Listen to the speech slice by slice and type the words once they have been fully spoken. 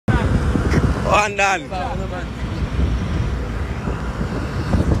One done.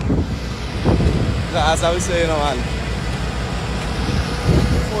 That's how we say, you know, man.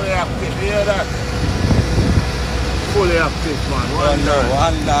 Fully active, you hear that? Fully active, man.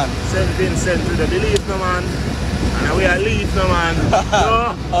 One done. St. Vincent to the belief, no, man. And we are leave, no, man.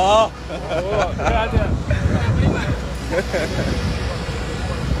 No. Oh.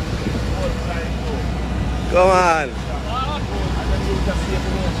 Come on.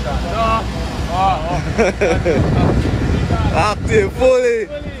 Active fully.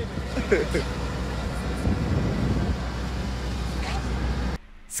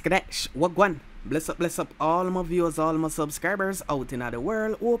 Skadash, wagwan. Bless up all my viewers, all my subscribers out in the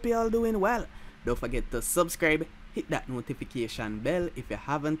world. Hope you all doing well. Don't forget to subscribe, hit that notification bell if you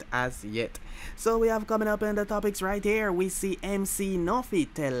haven't as yet. So we have coming up in the topics right here. We see MC Nuffy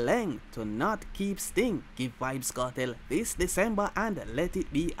Tells Laing to not keep Sting, give Vybz Kartel this December and let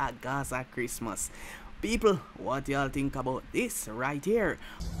it be a Gaza Christmas. People, what y'all think about this right here?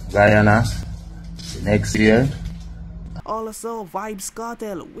 Guyana, next year. Also, Vybz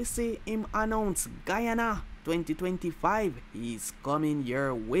Kartel, we see him announce Guyana 2025 is coming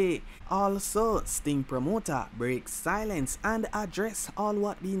your way. Also, Sting promoter breaks silence and address all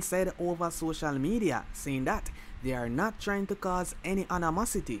what being said over social media, saying that they are not trying to cause any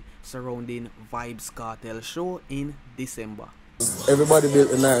animosity surrounding Vybz Kartel show in December. Everybody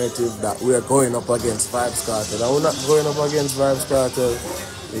built a narrative that we are going up against Vybz Kartel. And we're not going up against Vybz Kartel.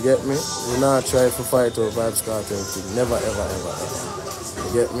 You get me? We're not trying to fight over Vybz Kartel thing. Never, ever, ever.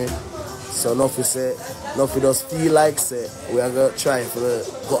 You get me? So Nuffy just feel like say we are gonna try to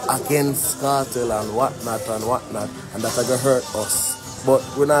go against Kartel and whatnot, and that are gonna hurt us. But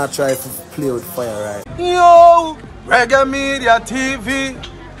we're not trying to play with fire, right? Yo, Reggae Media TV,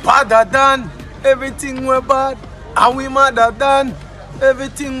 badder than everything we're bad, and we madder than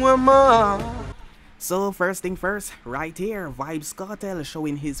everything we're mad. So first thing first, right here, Vybz Kartel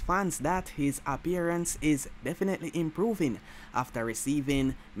showing his fans that his appearance is definitely improving after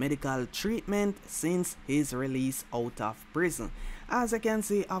receiving medical treatment since his release out of prison. As you can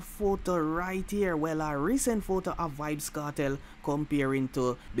see a photo right here, well, a recent photo of Vybz Kartel comparing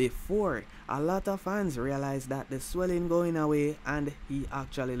to before. A lot of fans realize that the swelling going away and he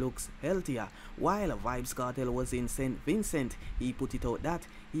actually looks healthier. While Vybz Kartel was in St. Vincent, he put it out that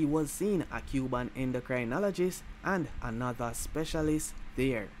he was seeing a Cuban endocrinologist and another specialist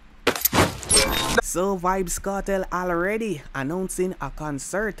there. So Vybz Kartel already announcing a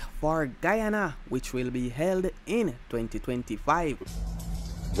concert for Guyana, which will be held in 2025.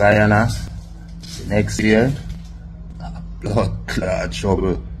 Guyana, next year. Blood clot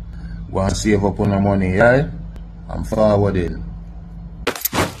trouble. Want to save up on the money, yeah? I'm forwarding.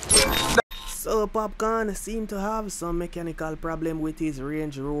 So Popcaan seemed to have some mechanical problem with his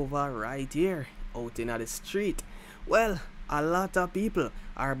Range Rover right here out in the street. Well, a lot of people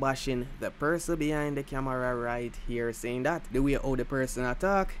are bashing the person behind the camera right here, saying that the way how the person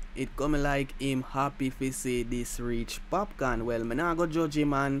attack, it come like him happy to see this reach Popcaan. Well, me not go judge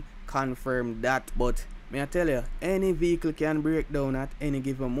him and confirm that, but may I tell you, any vehicle can break down at any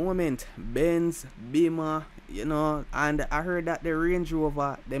given moment. Benz, Beamer, you know, and I heard that the Range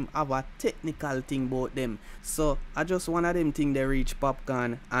Rover, them have a technical thing about them. So I just one of them thing they reach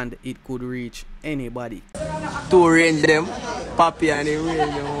Popcaan and it could reach anybody. Two range them, Papi and the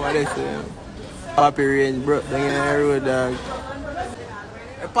range, you know what they say. Papi range broke down in the road, dog.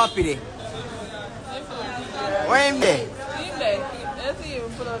 Hey, Papi there. Where him there? Him there. Let's see him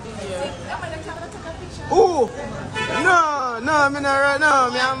put out in here. Ooh! No, me not right now.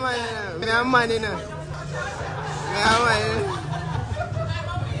 Me am money now. Me am money.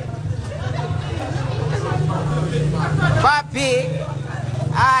 Papi,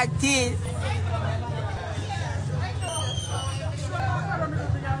 artist.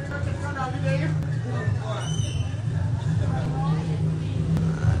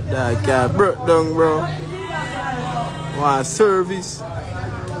 That car broke down, bro. Want service.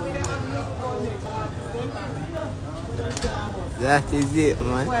 That is it,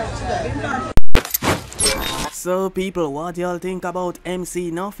 man. So people, what y'all think about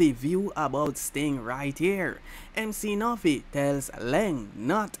MC Nuffy view about Sting right here? MC Nuffy tells Laing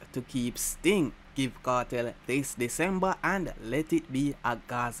not to keep Sting, give Kartel this December and let it be a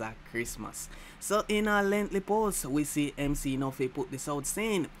Gaza Christmas. So in a lengthy post, we see MC Nuffy put this out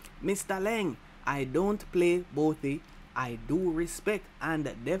saying, Mr. Laing, I don't play boathy, I do respect,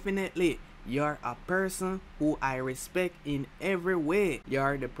 and definitely you're a person who I respect in every way.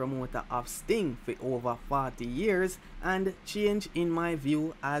 You're the promoter of Sting for over 40 years and change in my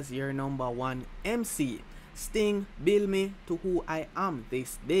view as your #1 MC. Sting built me to who I am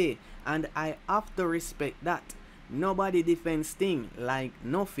this day, and I have to respect that. Nobody defends Sting like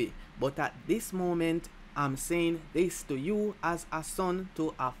Nuffy, but at this moment, I'm saying this to you as a son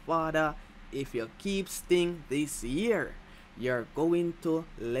to a father. If you keep Sting this year, you're going to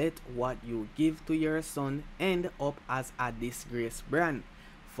let what you give to your son end up as a disgrace brand.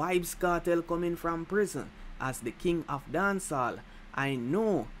 Vybz Kartel coming from prison as the king of dancehall. I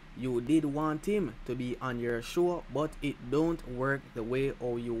know you did want him to be on your show, but it don't work the way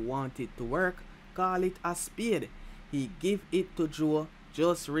how you want it to work. Call it a spade. He give it to Joe.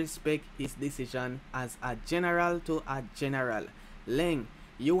 Just respect his decision as a general to a general. Laing,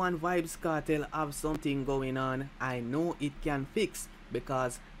 you and Vybz Kartel have something going on. I know it can fix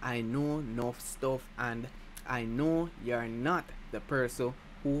because I know enough stuff, and I know you're not the person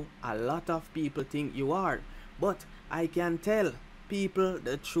who a lot of people think you are. But I can tell people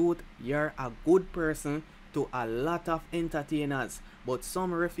the truth. You're a good person to a lot of entertainers, but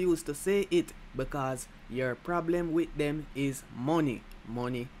some refuse to say it because your problem with them is money,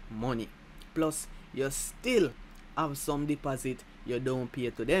 money, money. Plus, you still have some deposit you don't pay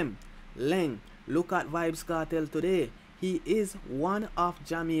to them. Laing, look at Vybz Kartel today. He is one of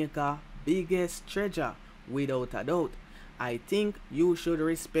Jamaica's biggest treasure, without a doubt. I think you should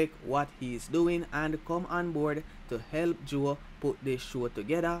respect what he's doing and come on board to help Joe put this show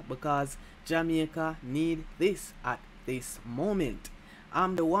together, because Jamaica need this at this moment.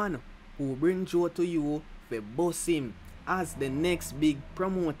 I'm the one who bring Joe to you for boss him as the next big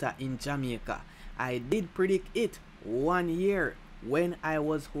promoter in Jamaica. I did predict it 1 year when I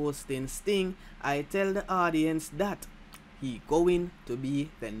was hosting Sting. I tell the audience that he going to be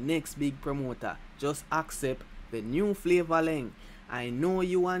the next big promoter. Just accept the new flavor. Laing, I know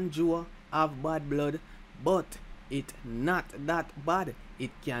you and Joe have bad blood, but it not that bad.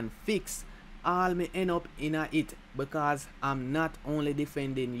 It can fix. All me end up in a it because I'm not only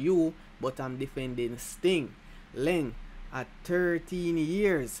defending you, but I'm defending Sting. Laing, at 13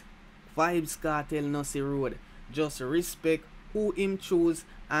 years, Vybz Kartel no see road. Just respect who him choose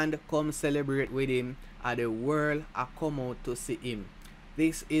and come celebrate with him. And the world a come out to see him.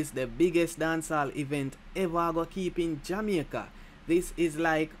 This is the biggest dancehall event ever go keep in Jamaica. This is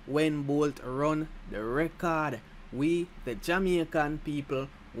like when Bolt run the record. We, the Jamaican people,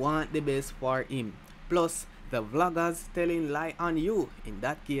 want the best for him. Plus, the vloggers telling lie on you. In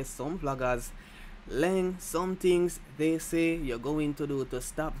that case, some vloggers. Laing, some things they say you're going to do to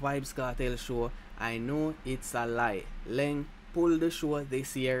stop Vybz Kartel show, I know it's a lie. Laing, pull the show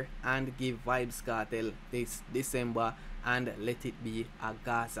this year and give Vybz Kartel this December and let it be a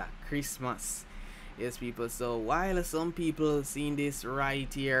Gaza Christmas. Yes, people, so while some people seeing this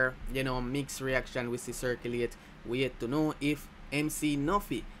right here, you know, mixed reaction we see circulate, we yet to know if MC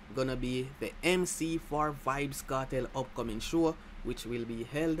Nuffy gonna be the MC for Vybz Kartel upcoming show, which will be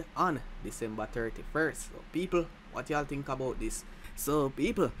held on December 31st. So people, what y'all think about this? So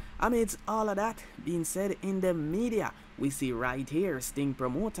people, amidst all of that being said in the media, we see right here Sting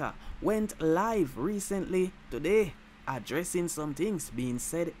promoter went live recently today addressing some things being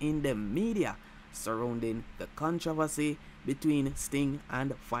said in the media surrounding the controversy between Sting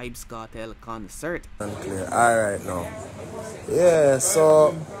and Vybz Kartel concert. Unclear. Alright now. Yeah,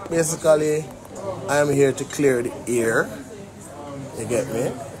 so basically I'm here to clear the air. You get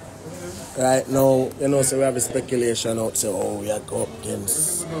me? Right now, you know, so we have a speculation out, say, oh, we are go up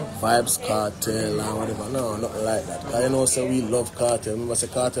against Vybz Kartel and whatever. No, nothing like that. Because you know, so we love Kartel. Remember, say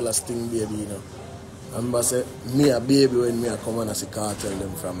Kartel a Sting baby, you know. Remember, say, me a baby when me a come and I see Kartel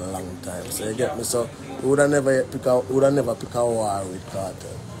them from a long time. So you get me? So we would have never pick a war with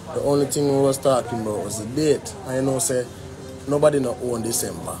Kartel. The only thing we was talking about was the date. And you know, say, nobody not own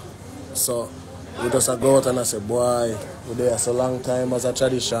December. So we just go out and I say, boy, we're there so long time as a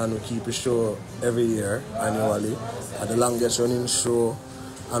tradition. We keep a show every year, annually. At the longest running show.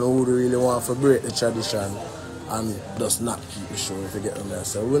 And we would really want to break the tradition and just not keep the show, if you get me.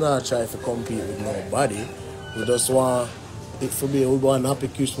 So we're not trying to compete with nobody. We just want it to be, we want happy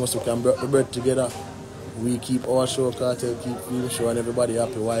Christmas, we can break the bread together. We keep our show, Kartel keep the show, and everybody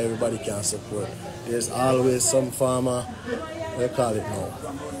happy, why everybody can support. There's always some farmer, what do you call it now?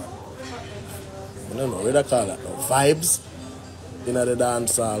 I don't know, what do you call it now? Vybz in the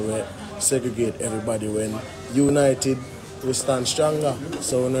dance hall where segregate everybody. When united, we stand stronger.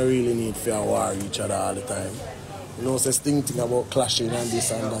 So we don't really need fear war each other all the time. You know, say Sting thing about clashing and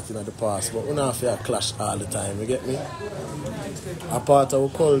this and that in the past, but we don't fear clash all the time, you get me? A part of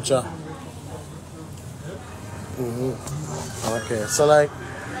our culture. Okay, so like,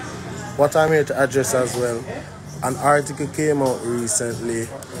 what I'm here to address as well, an article came out recently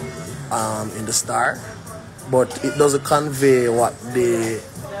in the Star, but it doesn't convey what the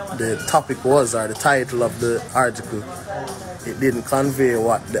topic was or the title of the article. It didn't convey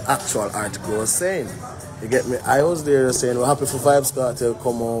what the actual article was saying. You get me? I was there saying we're happy for Vybz Kartel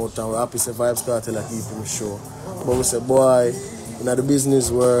come out and we're happy for Vybz Kartel to keep him show. But we say, boy, in the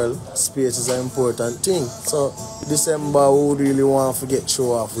business world, space is an important thing. So December we would really want to get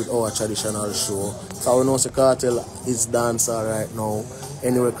show off with our traditional show. So we know say Kartel is dancer right now.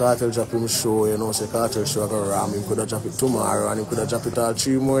 Anyway, Kartel drop him show, you know, say Kartel show go ram. He could have drop it tomorrow and he could have drop it all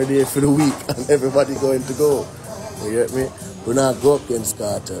 3 more days for the week and everybody going to go. You get me? We not go against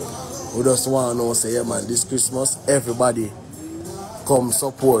Kartel. We just want to know, say, yeah man, this Christmas, everybody come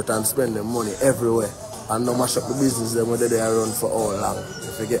support and spend their money everywhere. And no mash up the business them whether they are run for how long.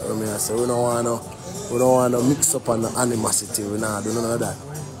 If you get what I mean, so we don't want to mix up on the animosity. We not do none of that.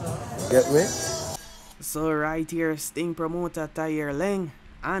 Get me? So right here, Sting promoter Tyler Laing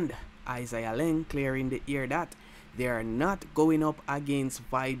and Isaiah Laing clearing the ear that they are not going up against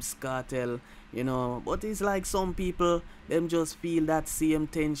Vybz Kartel, you know, but it's like some people, them just feel that same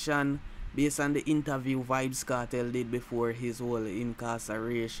tension based on the interview Vybz Kartel did before his whole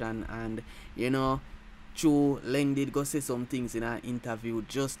incarceration. And you know, true, Laing did go say some things in an interview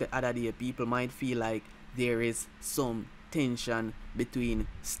just the other day. People might feel like there is some tension between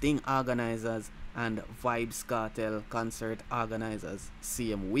Sting organizers and Vybz Kartel concert organizers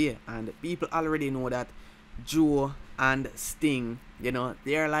same way, and people already know that Joe and Sting, you know,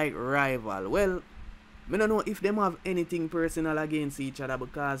 they're like rival. Well, I don't know if them have anything personal against each other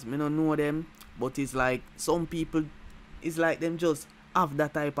because I don't know them, but it's like some people, it's like them just have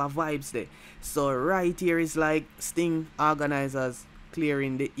that type of vibes there. So right here is like Sting organizers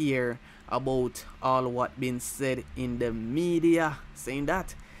clearing the ear about all what been said in the media, saying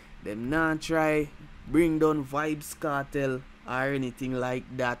that them not try bring down Vybz Kartel or anything like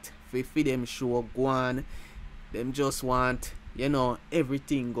that for them show go on. Them just want, you know,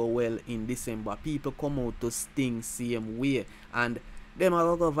 everything go well in December. People come out to Sting same way, and them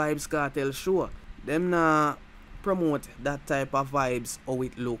are go Vybz Kartel show. Them not promote that type of vibes how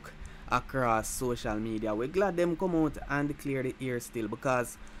it look across social media. We're glad them come out and clear the air still,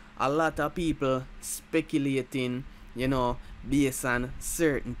 because a lot of people speculating, you know, based on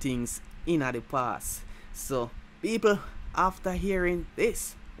certain things in the past. So people, after hearing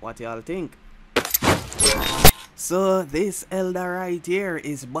this, what y'all think? So this elder right here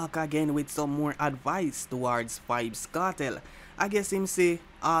is back again with some more advice towards Vybz Kartel. I guess him say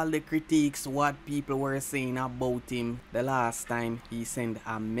all the critiques what people were saying about him the last time he sent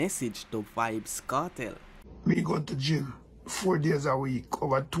a message to Vybz Kartel. Me go to gym 4 days a week,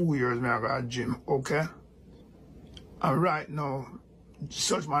 over 2 years me I go to gym, okay? And right now,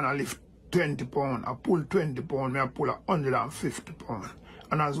 such man I lift 20 pounds, I pull 20 pounds, me I pull 150 pounds.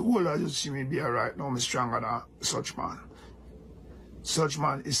 And as old as you see me be right now, I'm stronger than such man. Such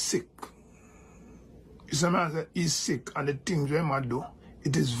man is sick. It's a man that is sick, and the things we might do,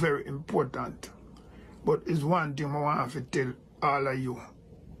 it is very important. But it's one thing I want to tell all of you.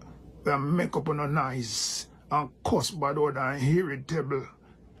 We make up on a nice and cuss bad order and irritable.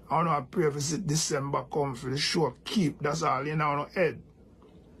 I know I pray for December come for the show keep, that's all in our head.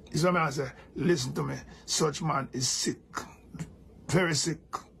 It's what I say, listen to me, such man is sick. Very sick.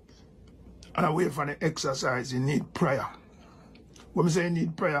 And away from the exercise, you need prayer. When I say you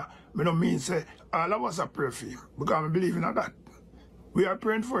need prayer, I don't mean say all of us are praying for him, because I believe in that. We are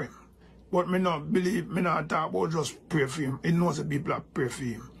praying for him. But I don't believe, I don't talk about just pray for him. He knows the people that pray for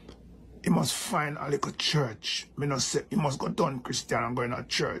him. He must find a little church. I don't say he must go down Christian and go in a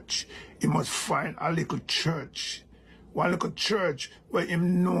church. He must find a little church. One little church where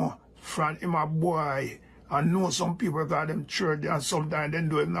him know from him a boy. I know some people got them church and sometimes they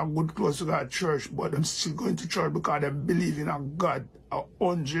do it not good close to that church, but them still going to church because they believe in a God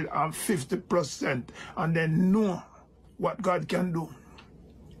 150%, and they know what God can do.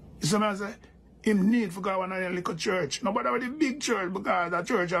 You see what I say? Him need for God one a little church. Nobody with a big church, because the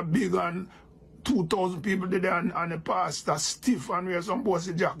church are big and 2,000 people did there, and the pastor stiff and wear some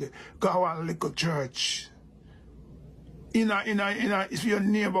bossy jacket. God want a little church. If your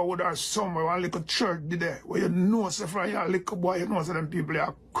neighborhood or somewhere, one little church did there, where you know say from your little boy, you know say them people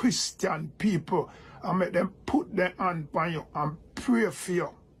are Christian people, and make them put their hand on you and pray for you.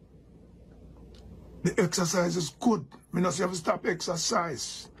 The exercise is good. I not say you have to stop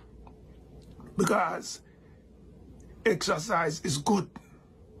exercise, because exercise is good.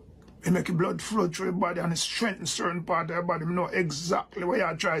 It make your blood flow through your body and it strengthens certain part of your body. I know exactly where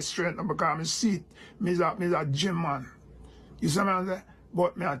you try to strengthen, because I see it. Me is a gym man. You see what I'm saying?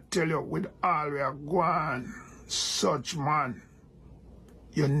 But me I tell you, with all we are going, such man,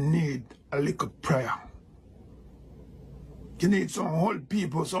 you need a little prayer. You need some whole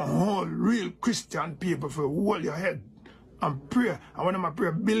people, some whole real Christian people for hold your head and pray. And when I pray,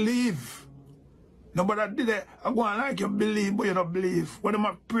 believe. Nobody did it. I go on like you believe, but you don't believe. When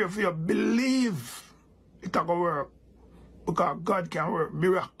I pray for you, believe. It's going to work. Because God can work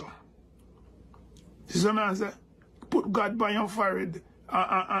miracle. See what I say? Put God by your forehead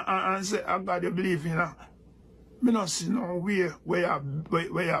and say, oh God, you believe in that. I don't see no way where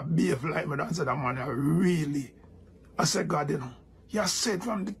you behave like me. Don't say that man, really. I say, God, you know, you said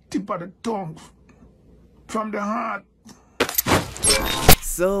from the tip of the tongue, from the heart.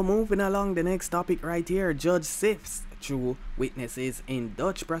 So moving along, the next topic right here, Judge sifts through witnesses in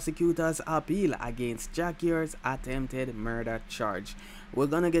Dutch prosecutor's appeal against Jacquier's attempted murder charge. We're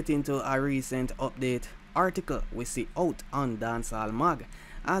gonna get into a recent update article we see out on Dancehall Mag.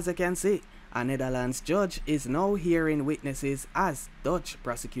 As you can see, a Netherlands judge is now hearing witnesses as Dutch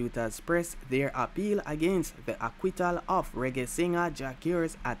prosecutors press their appeal against the acquittal of reggae singer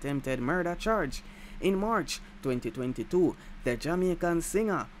Jacquier's attempted murder charge. In March 2022, the Jamaican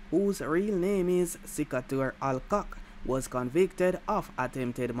singer, whose real name is Sicatur Alcock, was convicted of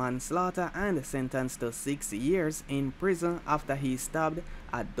attempted manslaughter and sentenced to 6 years in prison after he stabbed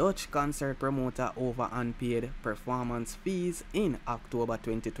a Dutch concert promoter over unpaid performance fees in October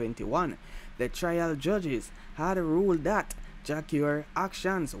 2021. The trial judges had ruled that Jacquier's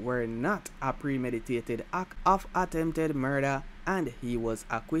actions were not a premeditated act of attempted murder and he was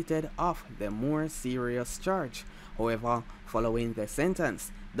acquitted of the more serious charge. However, following the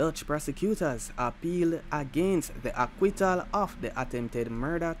sentence, Dutch prosecutors appealed against the acquittal of the attempted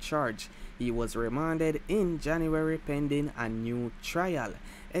murder charge. He was remanded in January pending a new trial.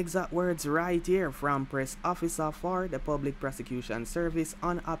 Exact words right here from press officer for the Public Prosecution Service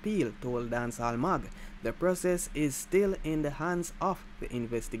on appeal told Dancehall Mag. The process is still in the hands of the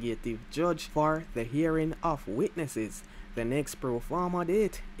investigative judge for the hearing of witnesses. The next pro forma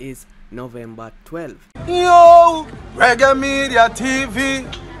date is November 12. Yo, Reggae Media TV,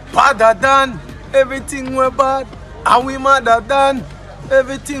 badder than everything we're bad, and we madder than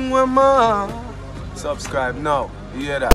everything we're mad. Subscribe now, you hear that?